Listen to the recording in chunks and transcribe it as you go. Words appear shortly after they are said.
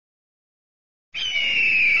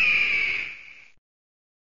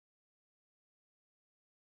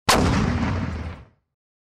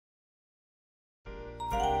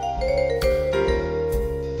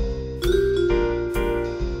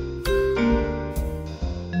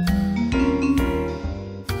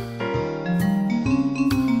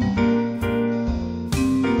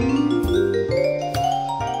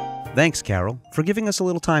Thanks, Carol, for giving us a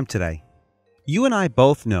little time today. You and I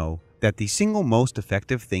both know that the single most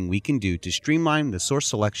effective thing we can do to streamline the source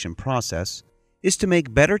selection process is to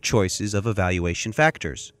make better choices of evaluation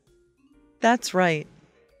factors. That's right.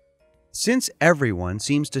 Since everyone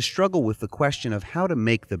seems to struggle with the question of how to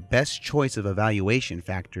make the best choice of evaluation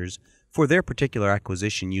factors for their particular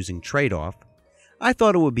acquisition using trade-off, I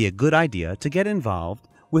thought it would be a good idea to get involved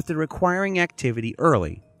with the requiring activity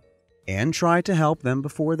early and try to help them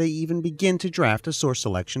before they even begin to draft a source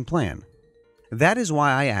selection plan. That is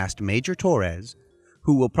why I asked Major Torres,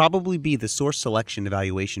 who will probably be the Source Selection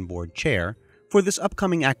Evaluation Board chair for this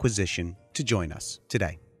upcoming acquisition, to join us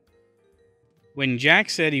today. When Jack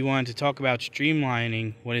said he wanted to talk about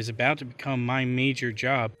streamlining what is about to become my major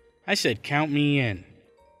job, I said count me in.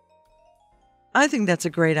 I think that's a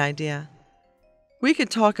great idea. We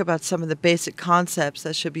could talk about some of the basic concepts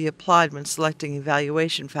that should be applied when selecting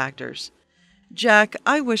evaluation factors. Jack,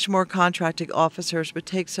 I wish more contracting officers would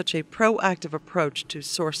take such a proactive approach to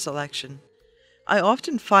source selection. I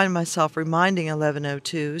often find myself reminding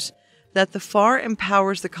 1102s that the FAR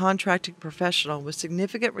empowers the contracting professional with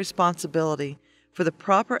significant responsibility for the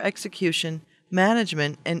proper execution,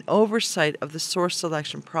 management, and oversight of the source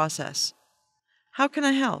selection process. How can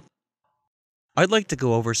I help? I'd like to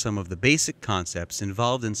go over some of the basic concepts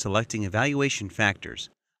involved in selecting evaluation factors,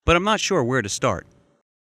 but I'm not sure where to start.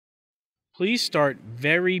 Please start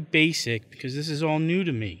very basic because this is all new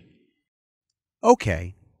to me.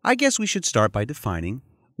 Okay, I guess we should start by defining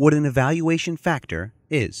what an evaluation factor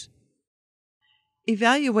is.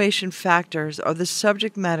 Evaluation factors are the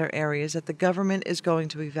subject matter areas that the government is going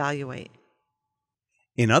to evaluate.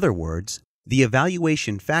 In other words, the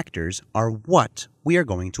evaluation factors are what we are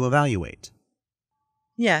going to evaluate.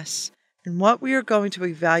 Yes, and what we are going to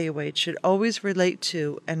evaluate should always relate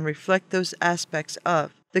to and reflect those aspects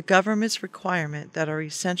of the government's requirement that are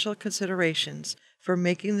essential considerations for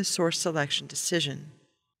making the source selection decision.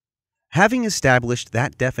 Having established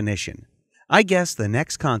that definition, I guess the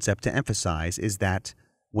next concept to emphasize is that,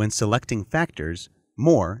 when selecting factors,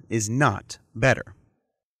 more is not better.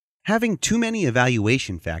 Having too many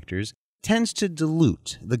evaluation factors tends to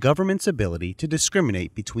dilute the government's ability to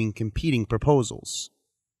discriminate between competing proposals.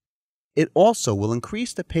 It also will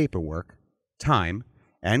increase the paperwork, time,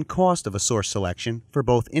 and cost of a source selection for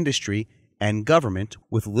both industry and government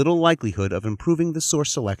with little likelihood of improving the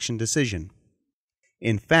source selection decision.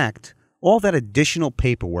 In fact, all that additional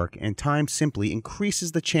paperwork and time simply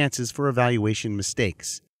increases the chances for evaluation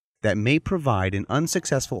mistakes that may provide an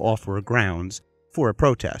unsuccessful offer of grounds for a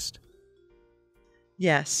protest.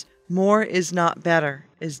 Yes, more is not better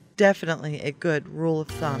is definitely a good rule of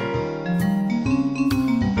thumb.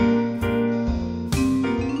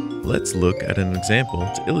 Let's look at an example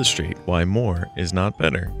to illustrate why more is not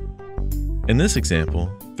better. In this example,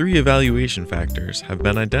 3 evaluation factors have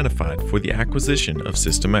been identified for the acquisition of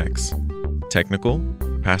System X: technical,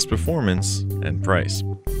 past performance, and price.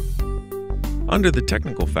 Under the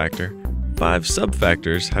technical factor, 5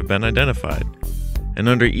 sub-factors have been identified, and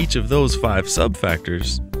under each of those 5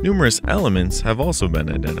 sub-factors, numerous elements have also been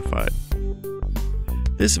identified.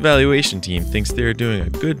 This evaluation team thinks they are doing a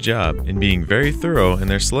good job in being very thorough in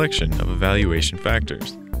their selection of evaluation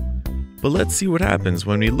factors. But let's see what happens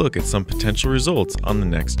when we look at some potential results on the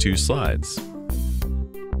next 2 slides.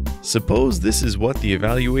 Suppose this is what the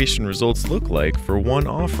evaluation results look like for one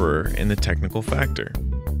offerer in the technical factor.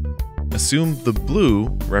 Assume the blue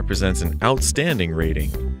represents an outstanding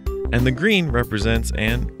rating, and the green represents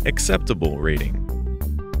an acceptable rating.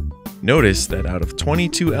 Notice that out of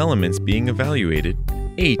 22 elements being evaluated,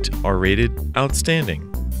 8 are rated outstanding.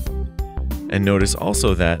 And notice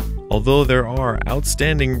also that, although there are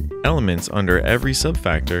outstanding elements under every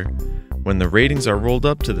subfactor, when the ratings are rolled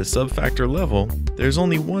up to the subfactor level, there's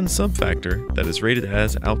only one subfactor that is rated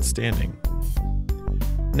as outstanding.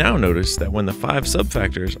 Now notice that when the 5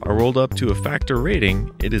 subfactors are rolled up to a factor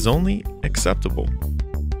rating, it is only acceptable.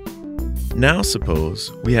 Now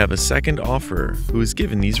suppose we have a second offerer who is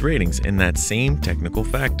given these ratings in that same technical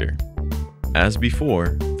factor. As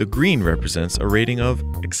before, the green represents a rating of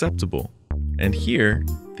acceptable, and here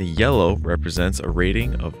the yellow represents a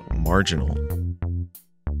rating of marginal.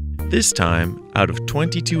 This time, out of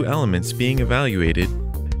 22 elements being evaluated,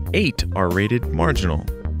 8 are rated marginal.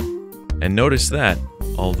 And notice that,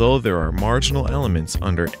 although there are marginal elements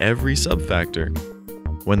under every subfactor,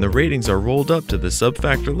 when the ratings are rolled up to the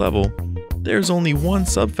subfactor level, there's only one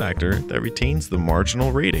subfactor that retains the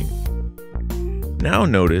marginal rating. Now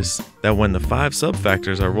notice that when the 5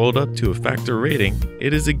 subfactors are rolled up to a factor rating,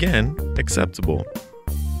 it is again acceptable.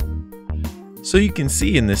 So you can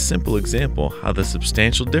see in this simple example how the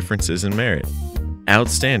substantial differences in merit,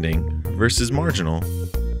 outstanding versus marginal,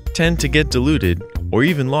 tend to get diluted or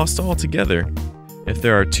even lost altogether if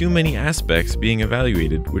there are too many aspects being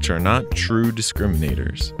evaluated which are not true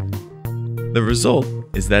discriminators. The result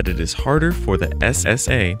is that it is harder for the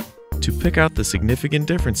SSA to pick out the significant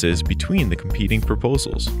differences between the competing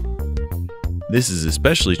proposals. This is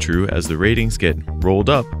especially true as the ratings get rolled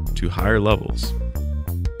up to higher levels.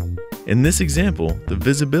 In this example, the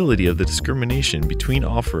visibility of the discrimination between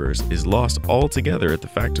offerers is lost altogether at the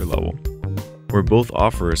factor level, where both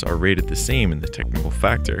offerers are rated the same in the technical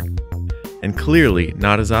factor, and clearly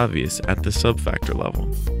not as obvious at the sub-factor level.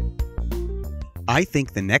 I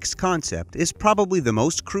think the next concept is probably the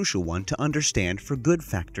most crucial one to understand for good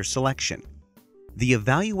factor selection. The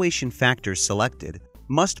evaluation factors selected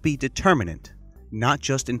must be determinant, not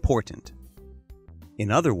just important. In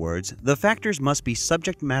other words, the factors must be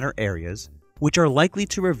subject matter areas which are likely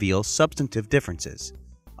to reveal substantive differences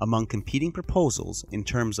among competing proposals in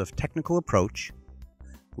terms of technical approach,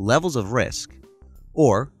 levels of risk,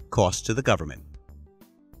 or cost to the government.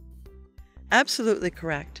 Absolutely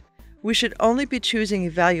correct. We should only be choosing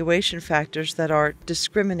evaluation factors that are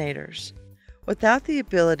discriminators. Without the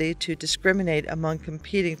ability to discriminate among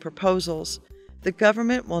competing proposals, the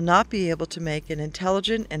government will not be able to make an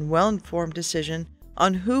intelligent and well-informed decision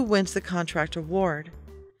on who wins the contract award.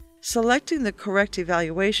 Selecting the correct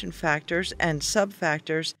evaluation factors and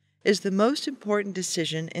sub-factors is the most important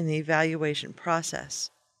decision in the evaluation process.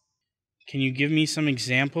 Can you give me some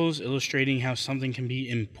examples illustrating how something can be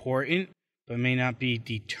important but may not be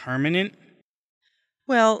determinant?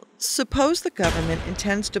 Well, suppose the government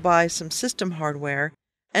intends to buy some system hardware,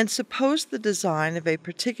 and suppose the design of a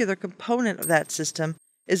particular component of that system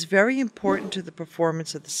is very important to the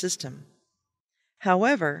performance of the system.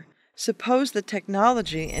 However, suppose the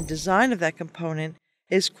technology and design of that component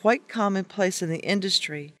is quite commonplace in the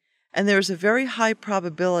industry, and there is a very high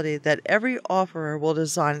probability that every offerer will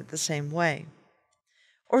design it the same way.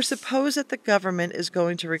 Or suppose that the government is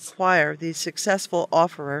going to require the successful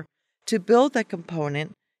offerer to build that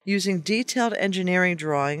component using detailed engineering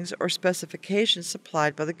drawings or specifications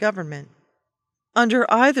supplied by the government. Under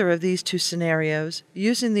either of these two scenarios,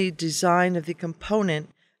 using the design of the component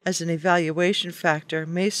as an evaluation factor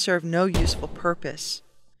may serve no useful purpose.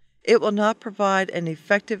 It will not provide an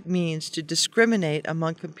effective means to discriminate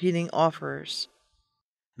among competing offerers.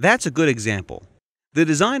 That's a good example. The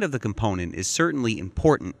design of the component is certainly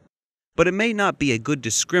important, but it may not be a good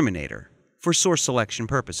discriminator for source selection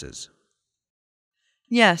purposes.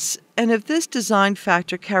 Yes, and if this design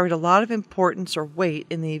factor carried a lot of importance or weight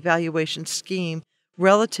in the evaluation scheme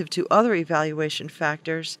relative to other evaluation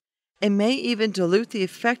factors, it may even dilute the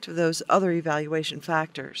effect of those other evaluation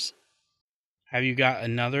factors. Have you got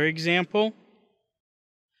another example?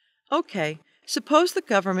 Okay, suppose the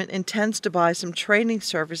government intends to buy some training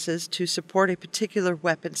services to support a particular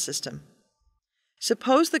weapon system.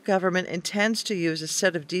 Suppose the government intends to use a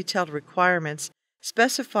set of detailed requirements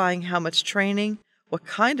specifying how much training, what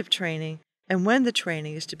kind of training, and when the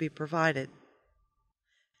training is to be provided.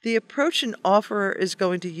 The approach an offerer is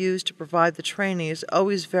going to use to provide the training is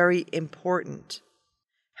always very important.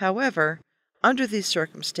 However, under these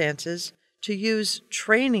circumstances, to use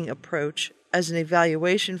training approach as an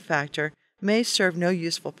evaluation factor may serve no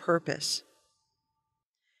useful purpose.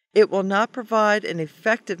 It will not provide an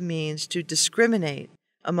effective means to discriminate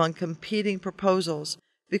among competing proposals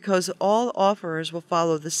because all offerers will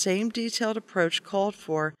follow the same detailed approach called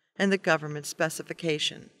for in the government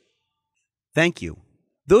specification. Thank you.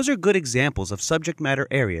 Those are good examples of subject matter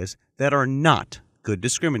areas that are not good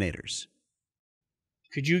discriminators.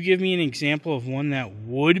 Could you give me an example of one that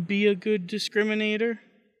would be a good discriminator?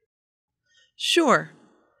 Sure.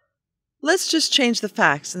 Let's just change the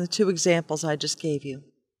facts in the two examples I just gave you.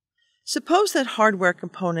 Suppose that hardware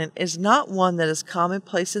component is not one that is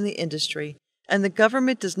commonplace in the industry, and the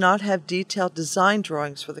government does not have detailed design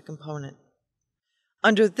drawings for the component.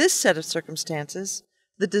 Under this set of circumstances,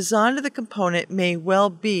 the design of the component may well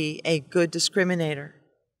be a good discriminator.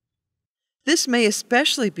 This may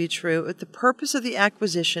especially be true if the purpose of the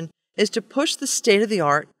acquisition is to push the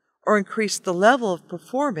state-of-the-art or increase the level of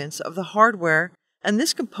performance of the hardware, and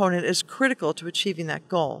this component is critical to achieving that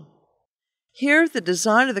goal. Here, the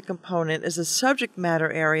design of the component is a subject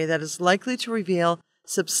matter area that is likely to reveal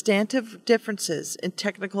substantive differences in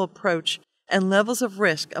technical approach and levels of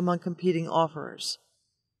risk among competing offerers.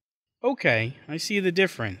 Okay, I see the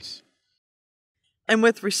difference. And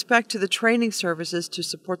with respect to the training services to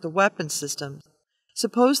support the weapons systems,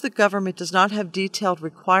 suppose the government does not have detailed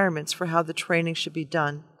requirements for how the training should be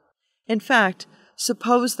done. In fact,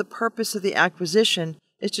 suppose the purpose of the acquisition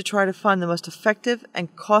is to try to find the most effective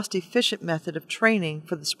and cost-efficient method of training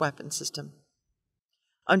for this weapon system.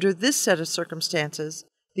 Under this set of circumstances,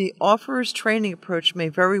 the offerer's training approach may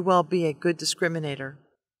very well be a good discriminator.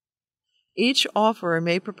 Each offerer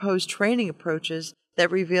may propose training approaches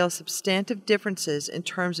that reveal substantive differences in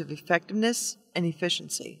terms of effectiveness and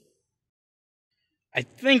efficiency. I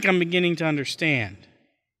think I'm beginning to understand.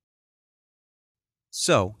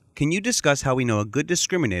 So, can you discuss how we know a good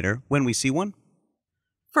discriminator when we see one?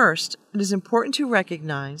 First, it is important to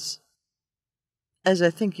recognize, as I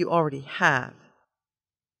think you already have,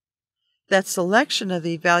 that selection of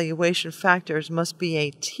the evaluation factors must be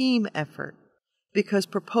a team effort because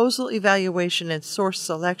proposal evaluation and source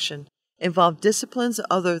selection involve disciplines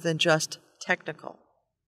other than just technical.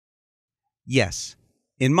 Yes.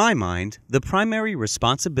 In my mind, the primary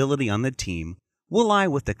responsibility on the team will lie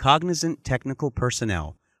with the cognizant technical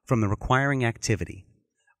personnel from the requiring activity,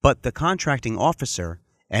 but the contracting officer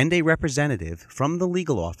and a representative from the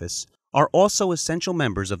legal office are also essential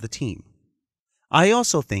members of the team. I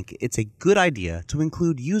also think it's a good idea to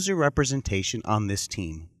include user representation on this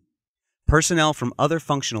team. Personnel from other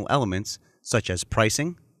functional elements, such as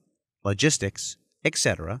pricing, logistics,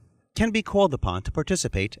 etc., can be called upon to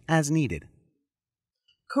participate as needed.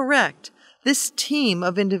 Correct. This team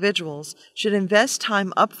of individuals should invest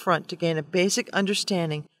time upfront to gain a basic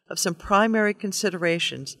understanding of some primary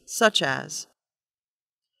considerations, such as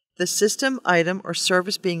the system, item, or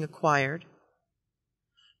service being acquired,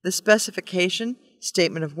 the specification,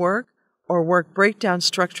 statement of work, or work breakdown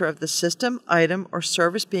structure of the system, item, or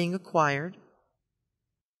service being acquired,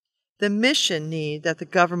 the mission need that the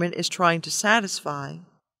government is trying to satisfy,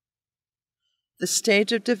 the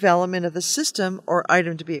stage of development of the system or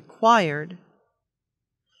item to be acquired,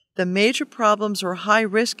 the major problems or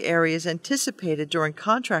high-risk areas anticipated during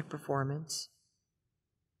contract performance,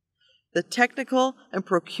 the technical and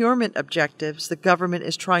procurement objectives the government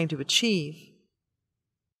is trying to achieve,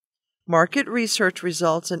 market research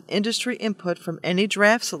results and industry input from any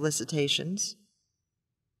draft solicitations,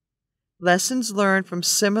 lessons learned from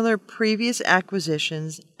similar previous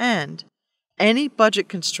acquisitions, and any budget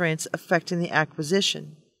constraints affecting the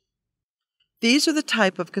acquisition. These are the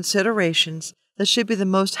type of considerations that should be the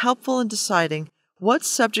most helpful in deciding what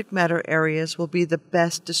subject matter areas will be the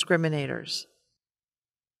best discriminators.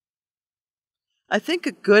 I think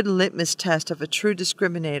a good litmus test of a true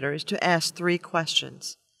discriminator is to ask 3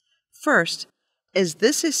 questions. First, is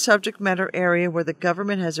this a subject matter area where the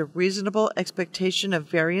government has a reasonable expectation of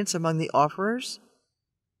variance among the offerers?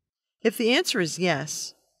 If the answer is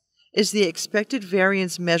yes, is the expected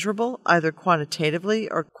variance measurable either quantitatively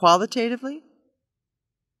or qualitatively?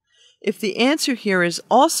 If the answer here is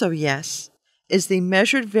also yes, is the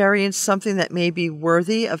measured variance something that may be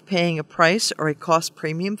worthy of paying a price or a cost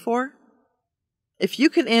premium for? If you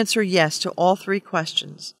can answer yes to all 3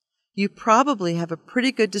 questions, you probably have a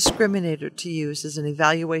pretty good discriminator to use as an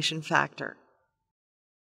evaluation factor.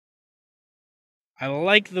 I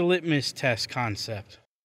like the litmus test concept.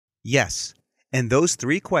 Yes, and those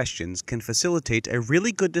 3 questions can facilitate a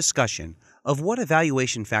really good discussion of what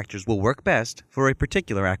evaluation factors will work best for a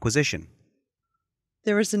particular acquisition.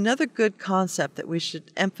 There is another good concept that we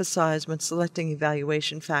should emphasize when selecting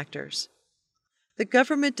evaluation factors. The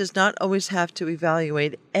government does not always have to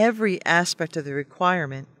evaluate every aspect of the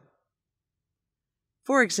requirement.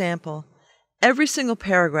 For example, every single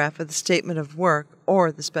paragraph of the statement of work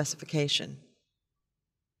or the specification.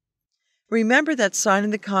 Remember that signing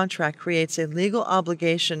the contract creates a legal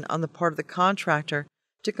obligation on the part of the contractor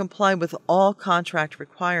to comply with all contract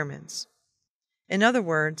requirements. In other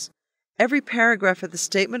words, every paragraph of the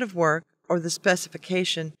statement of work or the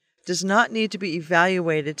specification does not need to be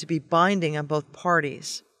evaluated to be binding on both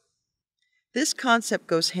parties. This concept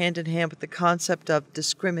goes hand in hand with the concept of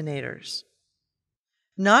discriminators.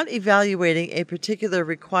 Not evaluating a particular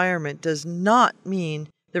requirement does not mean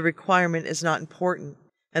the requirement is not important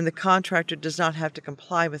and the contractor does not have to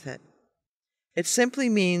comply with it. It simply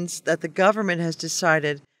means that the government has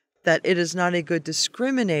decided that it is not a good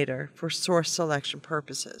discriminator for source selection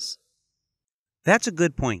purposes. That's a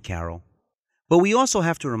good point, Carol. But we also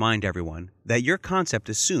have to remind everyone that your concept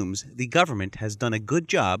assumes the government has done a good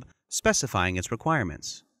job specifying its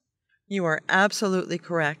requirements. You are absolutely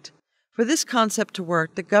correct. For this concept to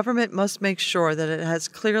work, the government must make sure that it has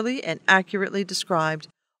clearly and accurately described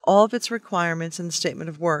all of its requirements in the statement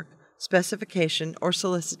of work, specification, or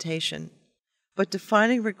solicitation. But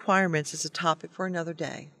defining requirements is a topic for another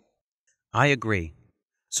day. I agree.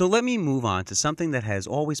 So let me move on to something that has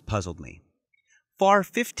always puzzled me. FAR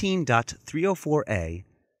 15.304a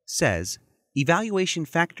says evaluation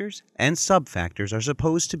factors and subfactors are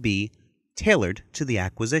supposed to be tailored to the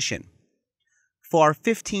acquisition. FAR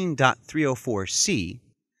 15.304C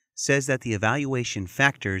says that the evaluation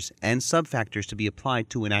factors and subfactors to be applied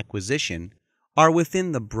to an acquisition are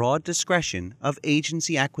within the broad discretion of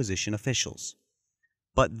agency acquisition officials.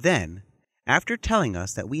 But then, after telling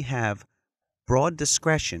us that we have broad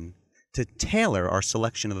discretion to tailor our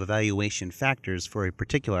selection of evaluation factors for a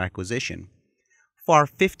particular acquisition, FAR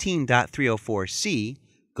 15.304C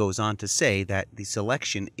goes on to say that the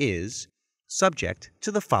selection is subject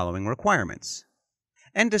to the following requirements,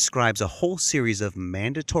 and describes a whole series of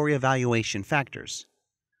mandatory evaluation factors.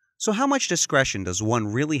 So how much discretion does one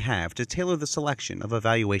really have to tailor the selection of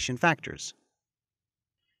evaluation factors?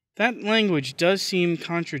 That language does seem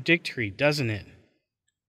contradictory, doesn't it?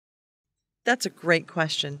 That's a great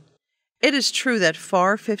question. It is true that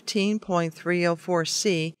FAR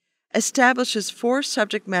 15.304C establishes 4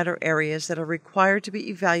 subject matter areas that are required to be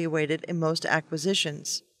evaluated in most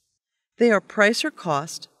acquisitions. They are price or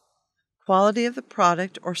cost, quality of the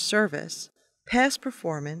product or service, past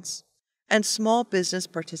performance, and small business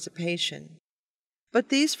participation. But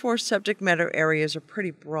these 4 subject matter areas are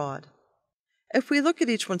pretty broad. If we look at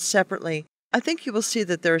each one separately, I think you will see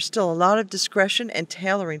that there is still a lot of discretion and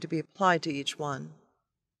tailoring to be applied to each one.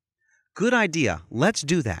 Good idea. Let's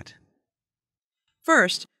do that.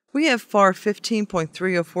 First, we have FAR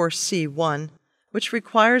 15.304C1, which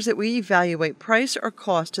requires that we evaluate price or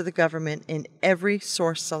cost to the government in every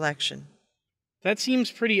source selection. That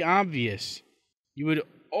seems pretty obvious. You would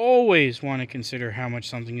always want to consider how much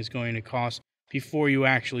something is going to cost before you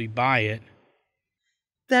actually buy it.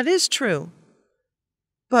 That is true.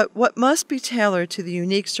 But what must be tailored to the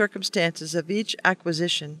unique circumstances of each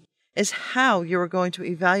acquisition is how you are going to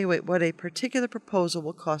evaluate what a particular proposal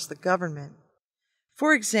will cost the government.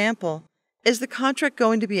 For example, is the contract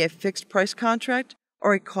going to be a fixed price contract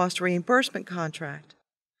or a cost reimbursement contract?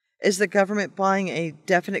 Is the government buying a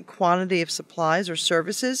definite quantity of supplies or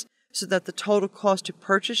services so that the total cost to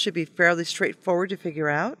purchase should be fairly straightforward to figure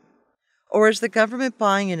out? Or is the government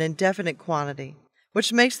buying an indefinite quantity,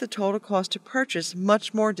 which makes the total cost to purchase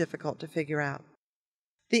much more difficult to figure out?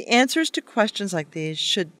 The answers to questions like these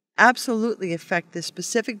should absolutely affect the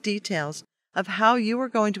specific details of how you are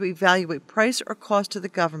going to evaluate price or cost to the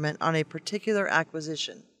government on a particular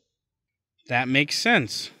acquisition. That makes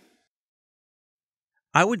sense.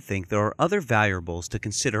 I would think there are other variables to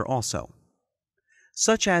consider also,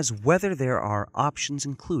 such as whether there are options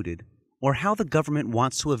included or how the government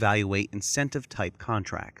wants to evaluate incentive-type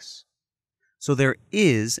contracts. So there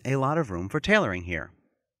is a lot of room for tailoring here.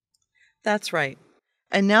 That's right.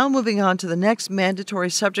 And now moving on to the next mandatory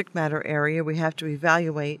subject matter area we have to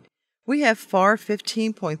evaluate, we have FAR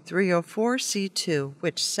 15.304C2,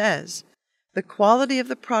 which says, the quality of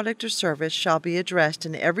the product or service shall be addressed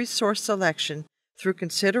in every source selection through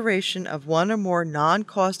consideration of one or more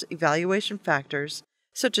non-cost evaluation factors,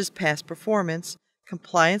 such as past performance,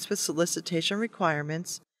 compliance with solicitation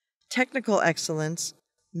requirements, technical excellence,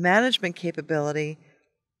 management capability,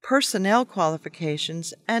 personnel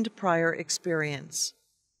qualifications, and prior experience.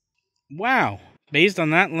 Wow! Based on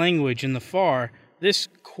that language in the FAR, this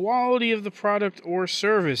quality of the product or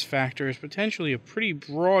service factor is potentially a pretty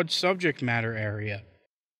broad subject matter area.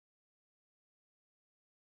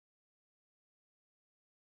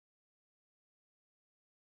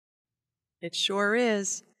 It sure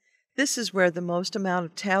is. This is where the most amount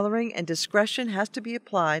of tailoring and discretion has to be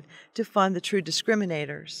applied to find the true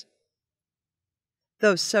discriminators.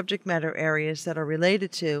 Those subject matter areas that are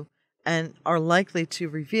related to and are likely to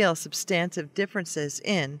reveal substantive differences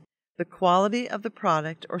in the quality of the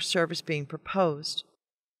product or service being proposed.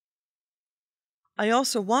 I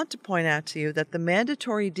also want to point out to you that the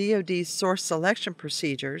mandatory DoD source selection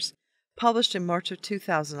procedures, published in March of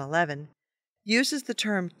 2011, uses the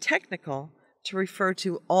term technical to refer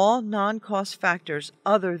to all non-cost factors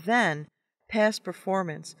other than past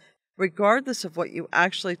performance, regardless of what you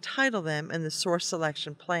actually title them in the source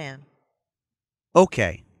selection plan.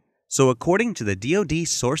 Okay, so according to the DoD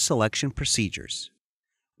source selection procedures,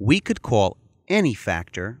 we could call any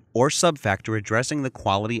factor or subfactor addressing the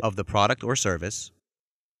quality of the product or service,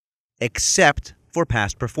 except for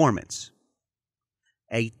past performance,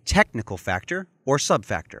 a technical factor or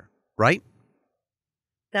subfactor, right?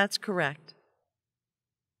 That's correct.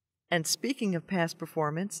 And speaking of past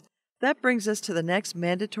performance, that brings us to the next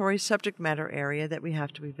mandatory subject matter area that we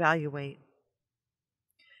have to evaluate.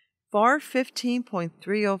 FAR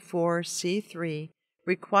 15.304C3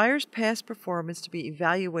 requires past performance to be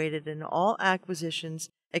evaluated in all acquisitions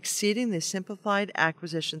exceeding the simplified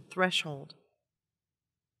acquisition threshold,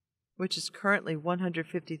 which is currently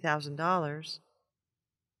 $150,000.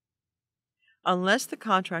 unless the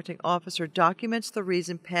contracting officer documents the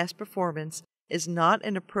reason past performance is not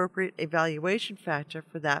an appropriate evaluation factor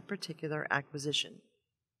for that particular acquisition.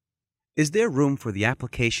 Is there room for the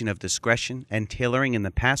application of discretion and tailoring in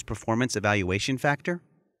the past performance evaluation factor?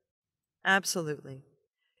 Absolutely.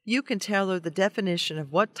 You can tailor the definition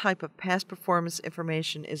of what type of past performance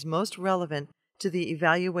information is most relevant to the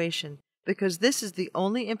evaluation because this is the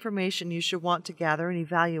only information you should want to gather and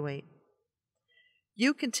evaluate.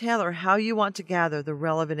 You can tailor how you want to gather the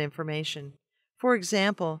relevant information. For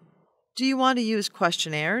example, do you want to use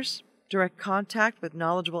questionnaires, direct contact with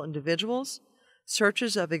knowledgeable individuals,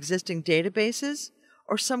 searches of existing databases,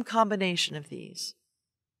 or some combination of these?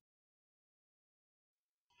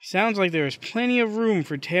 Sounds like there is plenty of room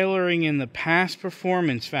for tailoring in the past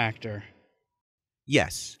performance factor.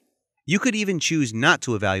 Yes. You could even choose not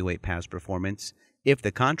to evaluate past performance if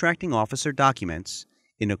the contracting officer documents,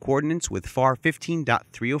 in accordance with FAR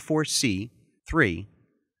 15.304C(3),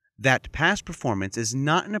 that past performance is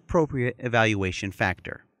not an appropriate evaluation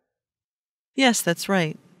factor. Yes, that's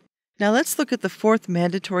right. Now let's look at the fourth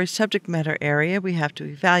mandatory subject matter area we have to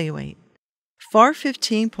evaluate. FAR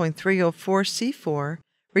 15.304C4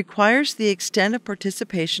 requires the extent of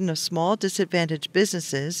participation of small disadvantaged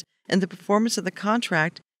businesses in the performance of the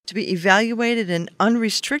contract to be evaluated in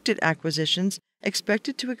unrestricted acquisitions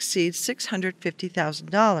expected to exceed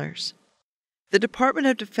 $650,000. The Department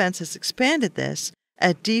of Defense has expanded this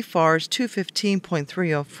at DFARS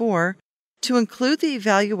 215.304 to include the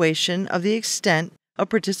evaluation of the extent of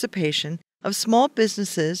participation of small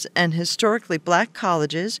businesses and historically black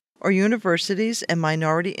colleges or universities and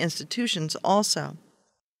minority institutions also.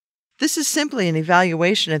 This is simply an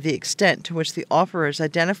evaluation of the extent to which the offerors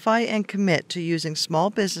identify and commit to using small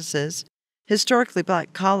businesses, historically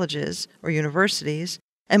black colleges or universities,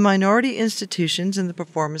 and minority institutions in the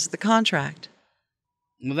performance of the contract.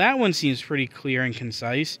 Well, that one seems pretty clear and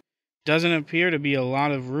concise. Doesn't appear to be a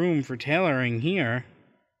lot of room for tailoring here.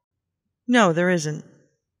 No, there isn't.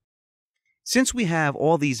 Since we have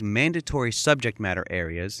all these mandatory subject matter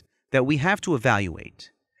areas that we have to evaluate,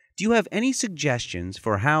 do you have any suggestions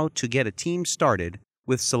for how to get a team started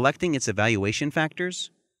with selecting its evaluation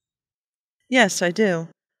factors? Yes, I do.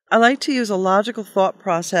 I like to use a logical thought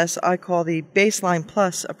process I call the baseline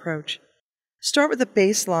plus approach. Start with a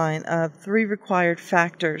baseline of 3 required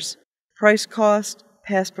factors: price cost,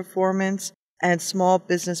 past performance, and small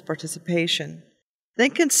business participation.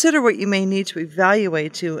 Then consider what you may need to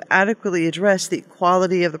evaluate to adequately address the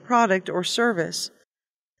quality of the product or service.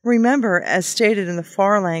 Remember, as stated in the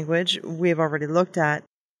FAR language we have already looked at,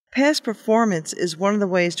 past performance is one of the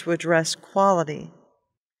ways to address quality.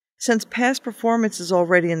 Since past performance is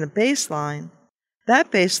already in the baseline,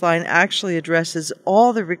 that baseline actually addresses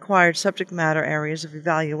all the required subject matter areas of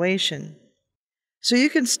evaluation. So you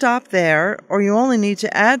can stop there, or you only need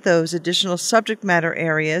to add those additional subject matter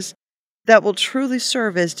areas that will truly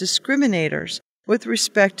serve as discriminators with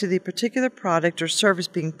respect to the particular product or service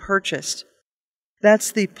being purchased.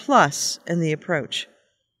 That's the plus in the approach.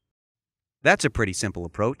 That's a pretty simple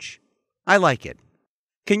approach. I like it.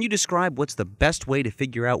 Can you describe what's the best way to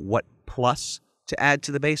figure out what plus to add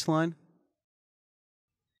to the baseline?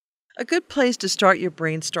 A good place to start your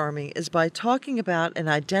brainstorming is by talking about and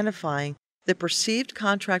identifying the perceived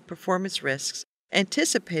contract performance risks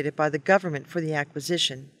anticipated by the government for the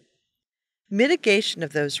acquisition. Mitigation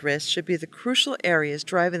of those risks should be the crucial areas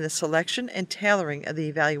driving the selection and tailoring of the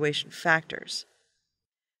evaluation factors.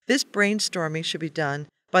 This brainstorming should be done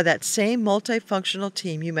by that same multifunctional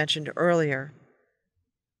team you mentioned earlier.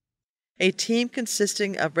 A team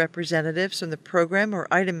consisting of representatives from the program or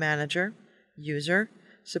item manager, user,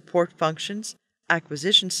 support functions,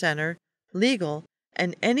 acquisition center, legal,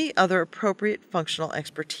 and any other appropriate functional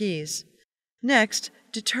expertise. Next,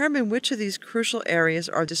 determine which of these crucial areas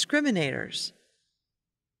are discriminators.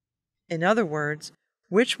 In other words,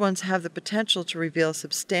 which ones have the potential to reveal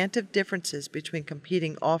substantive differences between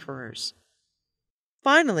competing offerers.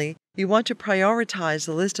 Finally, you want to prioritize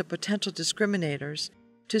the list of potential discriminators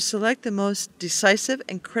to select the most decisive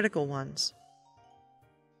and critical ones.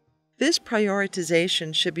 This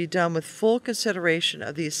prioritization should be done with full consideration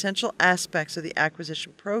of the essential aspects of the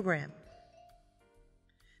acquisition program,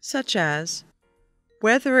 such as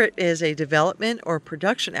whether it is a development or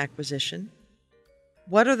production acquisition,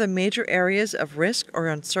 what are the major areas of risk or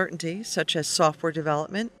uncertainty, such as software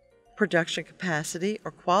development, production capacity, or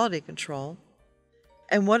quality control,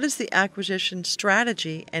 and what is the acquisition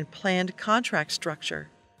strategy and planned contract structure.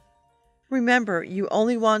 Remember, you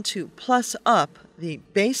only want to plus up the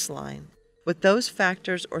baseline with those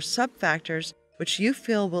factors or sub-factors which you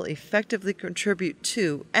feel will effectively contribute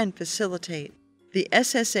to and facilitate the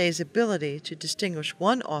SSA's ability to distinguish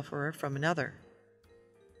one offerer from another.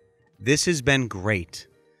 This has been great.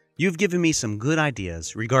 You've given me some good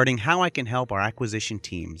ideas regarding how I can help our acquisition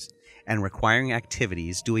teams and requiring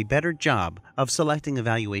activities do a better job of selecting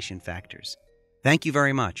evaluation factors. Thank you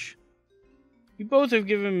very much. You both have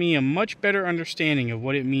given me a much better understanding of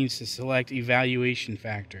what it means to select evaluation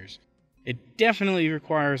factors. It definitely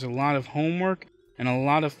requires a lot of homework and a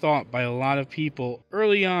lot of thought by a lot of people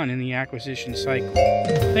early on in the acquisition cycle.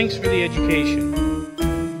 Thanks for the education.